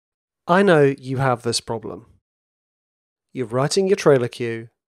I know you have this problem. You're writing your trailer cue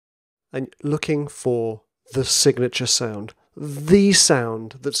and looking for the signature sound. The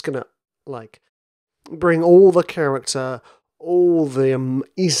sound that's going to, like, bring all the character, all the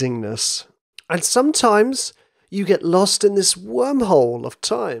amazingness. And sometimes you get lost in this wormhole of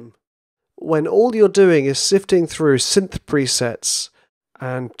time when all you're doing is sifting through synth presets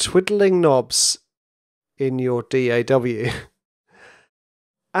and twiddling knobs in your DAW.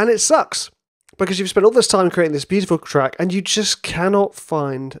 And it sucks, because you've spent all this time creating this beautiful track and you just cannot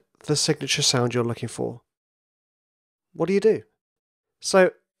find the signature sound you're looking for. What do you do?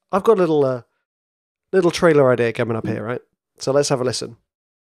 So I've got a little trailer idea coming up here, right? So let's have a listen.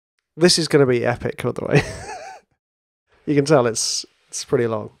 This is going to be epic, by the way. You can tell it's pretty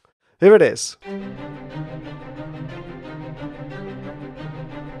long. Here it is.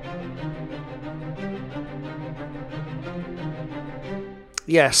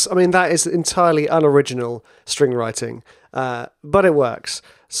 Yes, I mean, that is entirely unoriginal string writing, but it works.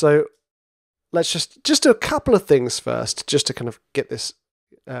 So let's just do a couple of things first, just to kind of get this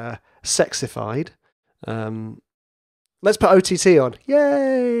sexified. Let's put OTT on.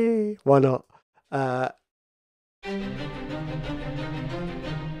 Yay! Why not? And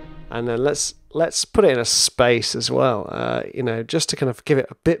then let's put it in a space as well, just to kind of give it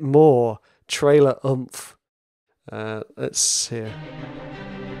a bit more trailer oomph. Let's see.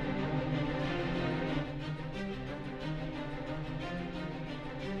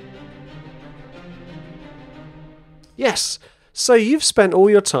 Yes, so you've spent all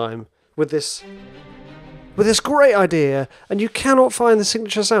your time with this great idea, and you cannot find the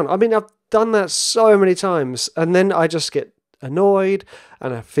signature sound. I mean, I've done that so many times, and then I just get annoyed,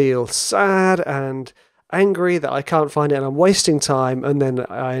 and I feel sad and angry that I can't find it, and I'm wasting time, and then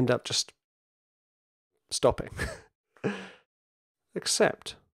I end up just stopping.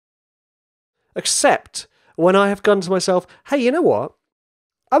 Except when I have gone to myself, hey, you know what?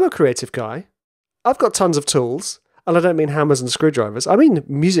 I'm a creative guy. I've got tons of tools, and I don't mean hammers and screwdrivers. I mean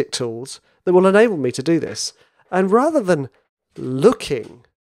music tools that will enable me to do this. And rather than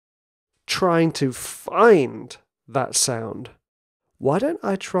trying to find that sound, why don't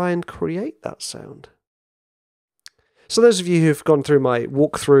I try and create that sound? So those of you who've gone through my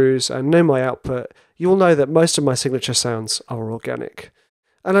walkthroughs and know my output, you'll know that most of my signature sounds are organic.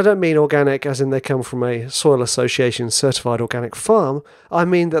 And I don't mean organic as in they come from a Soil Association certified organic farm. I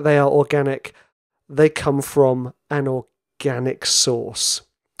mean that they are organic. They come from an organic source.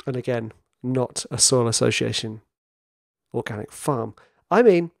 And again, not a Soil Association organic farm. I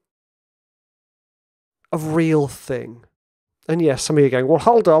mean a real thing. And yes, some of you are going, well,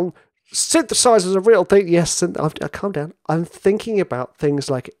 hold on. Synthesizer's a real thing. Yes, calm down. I'm thinking about things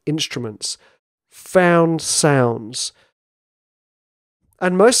like instruments, found sounds.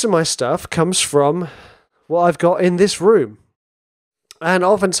 And most of my stuff comes from what I've got in this room. And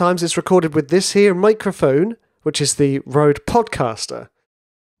oftentimes it's recorded with this here microphone, which is the Rode Podcaster.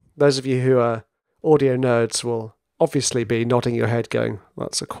 Those of you who are audio nerds will obviously be nodding your head going,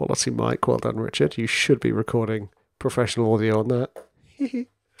 that's a quality mic. Well done, Richard. You should be recording professional audio on that.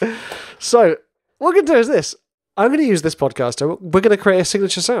 So what we're going to do is this. I'm going to use this podcaster. We're going to create a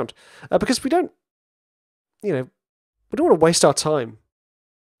signature sound because we don't want to waste our time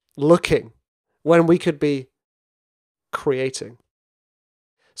looking when we could be creating.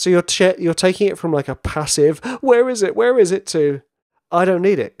 So you're taking it from like a passive, where is it, to, I don't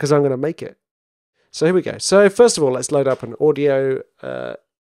need it because I'm going to make it. So here we go. So first of all, let's load up an audio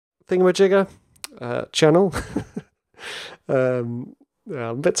thingamajigger channel. I'm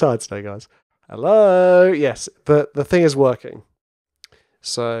a bit tired today, guys. Hello. Yes, the thing is working.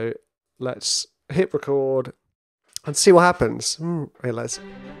 So let's hit record and see what happens. Okay, let's.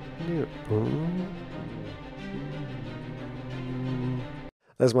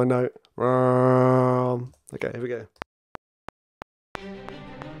 There's my note. Okay, here we go.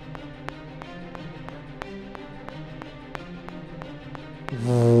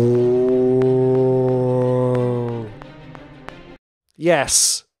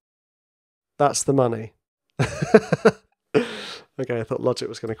 Yes, that's the money. Okay, I thought Logic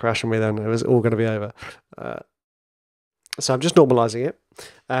was going to crash on me then. It was all going to be over. So I'm just normalizing it,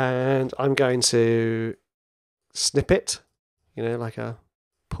 and I'm going to snip it, like a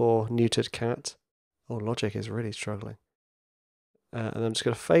poor neutered cat. Oh, Logic is really struggling. And I'm just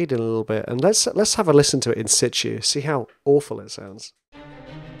going to fade in a little bit, and let's have a listen to it in situ. See how awful it sounds.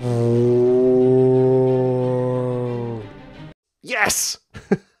 Yes!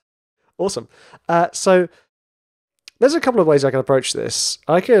 Awesome. So there's a couple of ways I can approach this.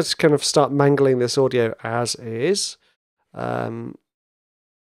 I could kind of start mangling this audio as is.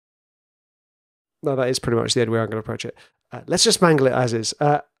 No, that is pretty much the only way I'm going to approach it. Let's just mangle it as is.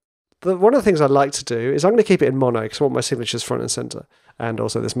 One of the things I like to do is I'm going to keep it in mono because I want my signatures front and center. And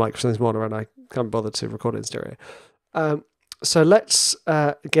also this microphone is mono and I can't bother to record it in stereo. So let's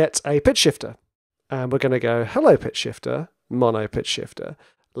get a pitch shifter. And we're going to go, hello pitch shifter, mono pitch shifter.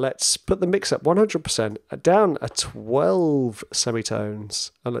 Let's put the mix up 100% down at 12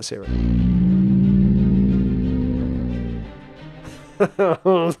 semitones. And let's hear it.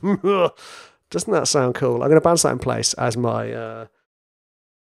 Doesn't that sound cool? I'm going to bounce that in place as my...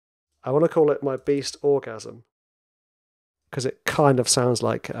 I want to call it my beast orgasm. Because it kind of sounds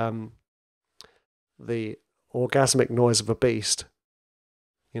like the orgasmic noise of a beast.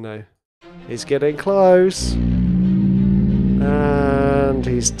 You know, he's getting close. And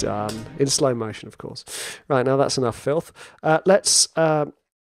he's done. In slow motion, of course. Right, now that's enough filth. Let's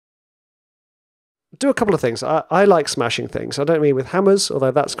do a couple of things. I like smashing things. I don't mean with hammers,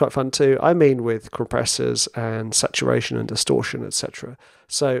 although that's quite fun too. I mean with compressors and saturation and distortion, etc.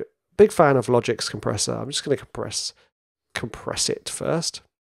 So, big fan of Logic's compressor. I'm just going to compress it first.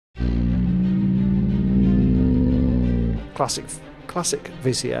 Classic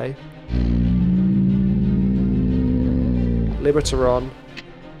VCA. Limiter on.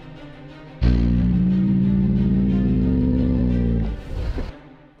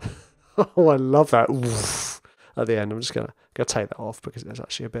 Oh, I love that. Oof. At the end, I'm just gonna take that off because there's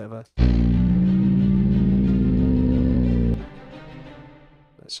actually a bit of a...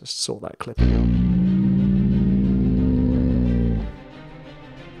 Let's just sort that clipping out.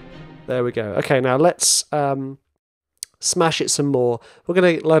 There we go. Okay, now let's smash it some more. We're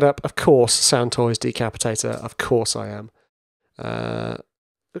going to load up, of course, Sound Toys Decapitator. Of course I am. I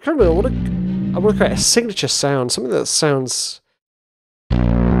want to create a signature sound, something that sounds...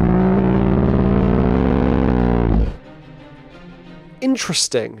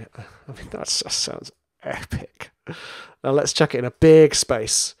 interesting. I mean, that just sounds epic. Now let's chuck it in a big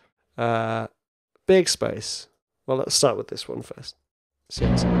space. Big space. Well, let's start with this one first. See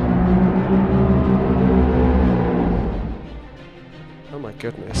how it sounds. Oh my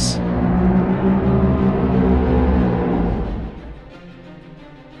goodness.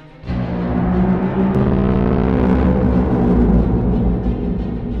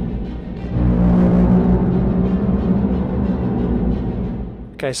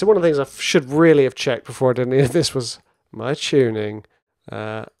 Okay, so one of the things I should really have checked before I did any of this was my tuning.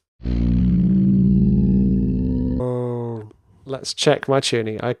 Let's check my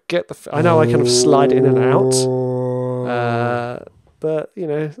tuning. I know I kind of slide in and out, but you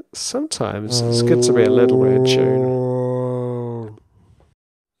know, sometimes it's good to be a little bit in tune.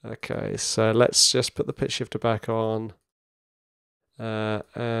 Okay, so let's just put the pitch shifter back on,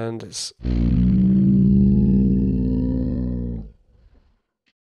 and it's...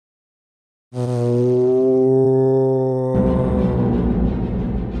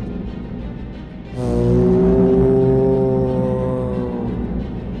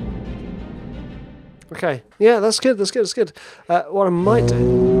 Okay, yeah, that's good. What I might do...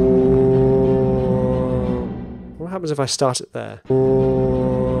 What happens if I start it there?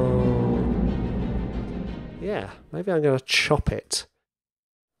 Yeah, maybe I'm going to chop it.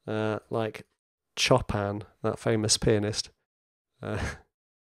 Like Chopin, that famous pianist.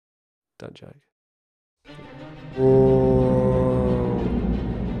 Don't joke.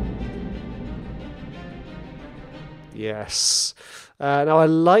 Yes. Now I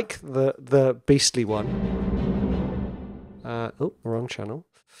like the beastly one. Oh, wrong channel.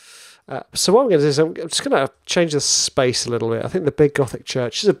 So what I'm going to do is I'm just going to change the space a little bit. I think the big Gothic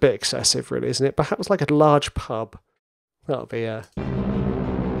church is a bit excessive, really, isn't it? Perhaps like a large pub. That'll be a...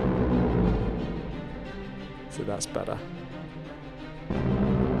 So that's better.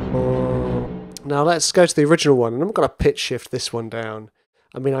 Now let's go to the original one, and I'm going to pitch shift this one down.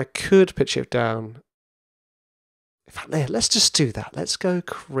 I mean, I could pitch shift down. In fact, let's just do that. Let's go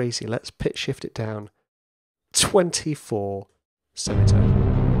crazy. Let's pitch shift it down. 24 semitone.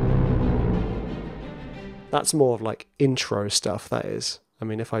 That's more of like intro stuff, that is. I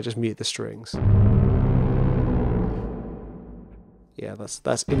mean, if I just mute the strings. Yeah,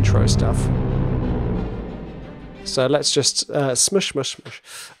 that's intro stuff. So let's just smush.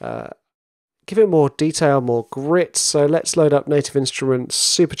 Give it more detail, more grit. So let's load up Native Instruments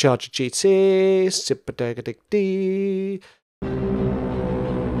Supercharger GT.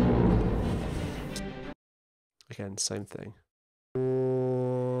 Again, same thing.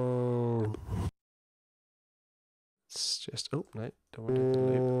 It's just... Oh, no. Don't want it to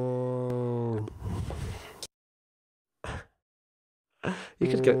loop. You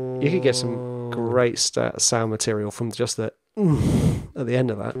could get some great sound material from just the at the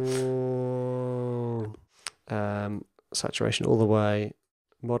end of that. Saturation all the way.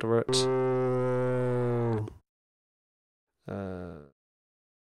 Moderate.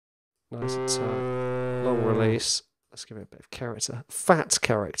 Nice and tight. Long release. Let's give it a bit of character. Fat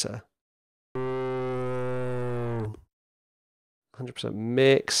character. 100%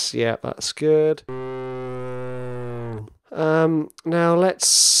 mix. Yeah, that's good. Now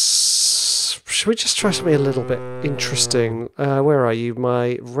should we just try something a little bit interesting? Where are you?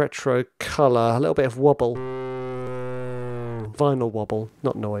 My retro colour. A little bit of wobble. Vinyl wobble.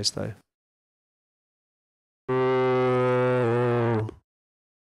 Not noise, though.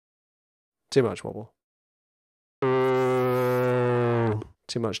 Too much wobble.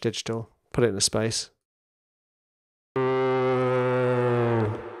 Too much digital. Put it in a space.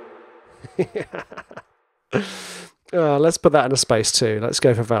 Let's put that in a space too. Let's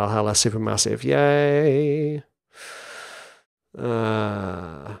go for Valhalla Supermassive. Yay!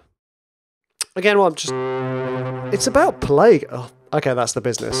 Again, it's about play. Oh, okay, that's the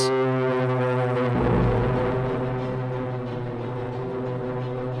business.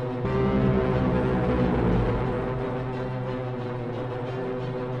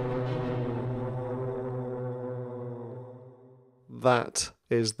 That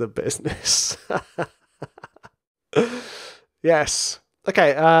is the business. Yes.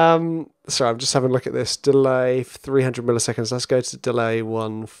 Okay. Sorry, I'm just having a look at this. Delay 300 milliseconds. Let's go to delay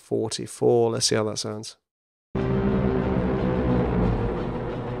 144. Let's see how that sounds.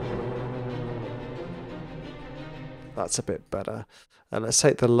 That's a bit better. And let's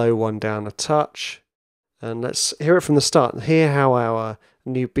take the low one down a touch. And let's hear it from the start and hear how our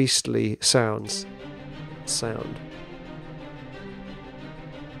new beastly sound.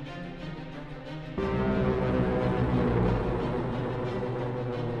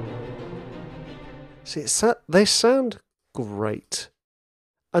 See, they sound great,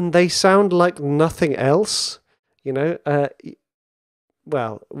 and they sound like nothing else. You know,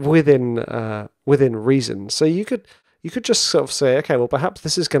 well, within reason. So you could just sort of say, okay, well, perhaps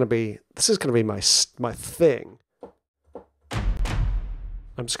this is going to be my thing.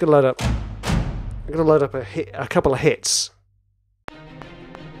 I'm just going to load up. I'm going to load up a couple of hits.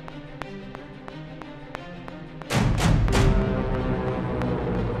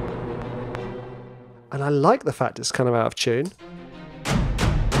 And I like the fact it's kind of out of tune.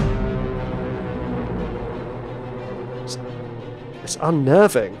 It's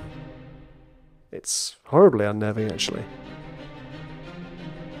unnerving. It's horribly unnerving, actually.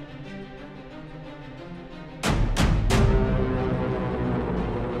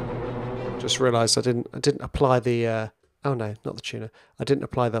 Just realised I didn't apply the. Oh no, not the tuner. I didn't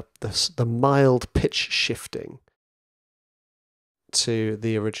apply the mild pitch shifting to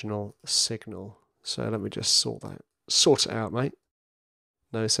the original signal. So let me just sort it out, mate.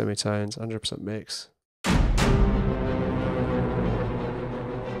 No semitones, 100% mix. And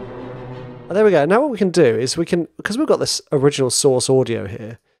there we go. Now what we can do is because we've got this original source audio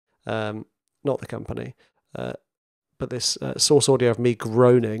here, not the company, but this source audio of me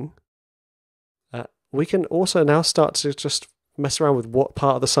groaning, we can also now start to just mess around with what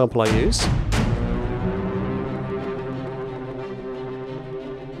part of the sample I use.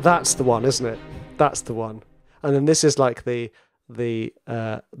 That's the one, isn't it? That's the one. And then this is like the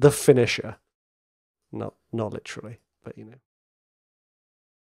finisher. Not literally, but you know.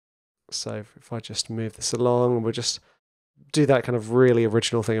 So if I just move this along and we'll just do that kind of really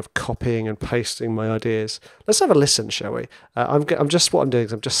original thing of copying and pasting my ideas. Let's have a listen, shall we? What I'm doing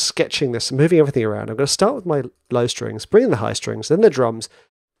is I'm just sketching this, moving everything around. I'm going to start with my low strings, bring in the high strings, then the drums,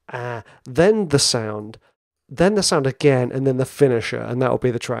 then the sound again, and then the finisher, and that will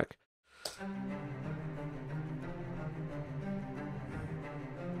be the track.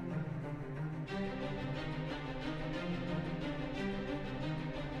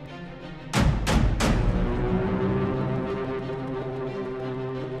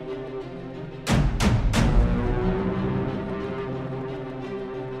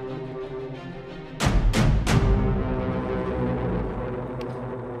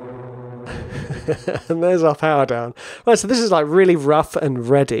 And there's our power down. Right, so this is like really rough and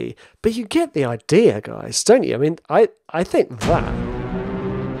ready, but you get the idea, guys, don't you? I mean, I think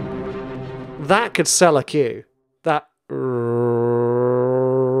that could sell a cue. That,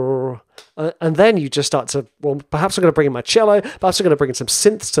 and then you just start to, well, perhaps I'm going to bring in my cello, perhaps I'm going to bring in some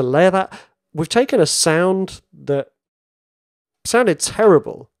synths to layer that. We've taken a sound that sounded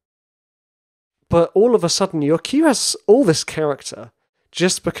terrible, but all of a sudden your cue has all this character.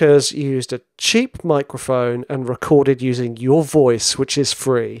 Just because you used a cheap microphone and recorded using your voice, which is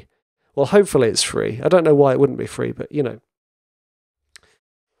free. Well, hopefully it's free. I don't know why it wouldn't be free, but you know.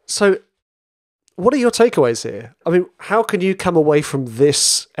 So what are your takeaways here? I mean, how can you come away from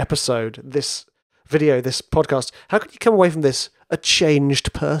this episode, this video, this podcast? How can you come away from this a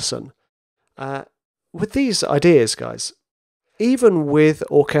changed person? With these ideas, guys, even with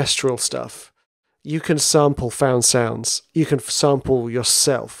orchestral stuff, you can sample found sounds. You can sample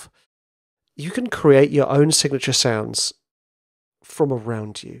yourself. You can create your own signature sounds from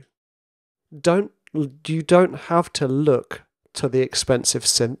around you. You don't have to look to the expensive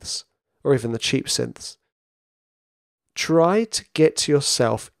synths or even the cheap synths. Try to get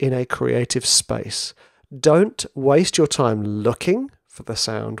yourself in a creative space. Don't waste your time looking for the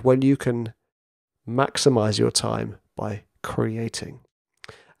sound when you can maximize your time by creating.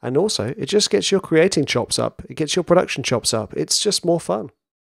 And also, it just gets your creating chops up. It gets your production chops up. It's just more fun.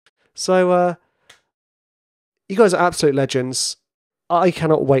 So, you guys are absolute legends. I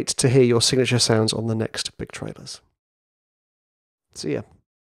cannot wait to hear your signature sounds on the next Big Trailers. See ya.